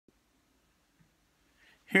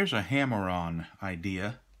Here's a hammer-on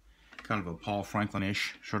idea, kind of a Paul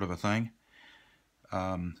Franklin-ish sort of a thing.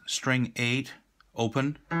 String 8,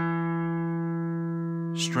 open.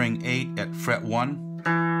 String 8 at fret 1.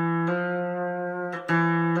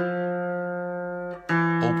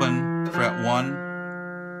 Open, fret 1.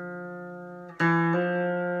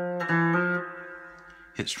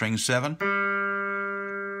 Hit string 7.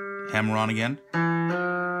 Hammer on again.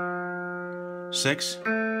 6.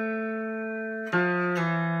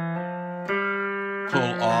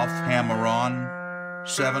 Pull off, hammer on,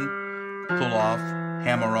 7, pull off,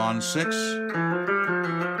 hammer on, 6.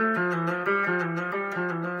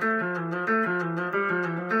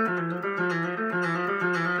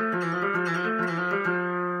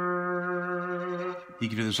 You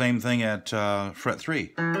can do the same thing at fret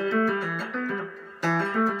 3.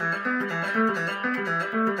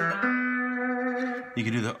 You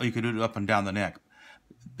could do it up and down the neck.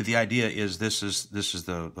 But the idea is this is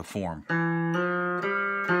the form.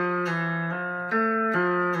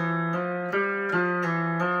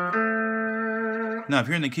 Now, if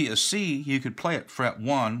you're in the key of C, you could play it fret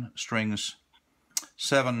 1, strings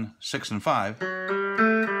 7, 6, and 5.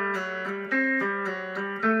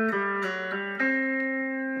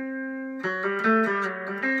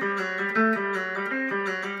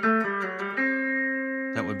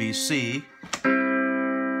 That would be C.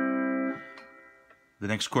 The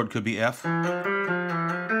next chord could be F. The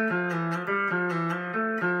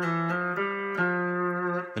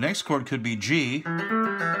next chord could be G,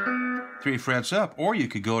 3 frets up, or you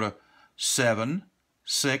could go to 7,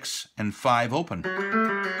 6, and 5 open.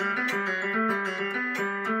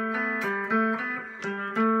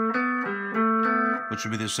 Which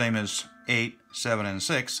would be the same as 8, 7, and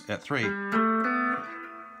 6 at 3.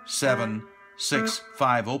 7, 6,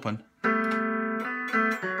 5 open.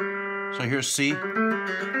 So here's C,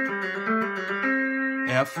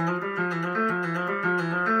 F,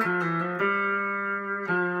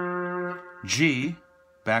 G,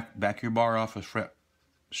 back your bar off of fret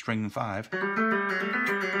string 5,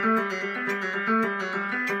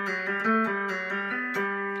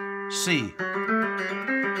 C,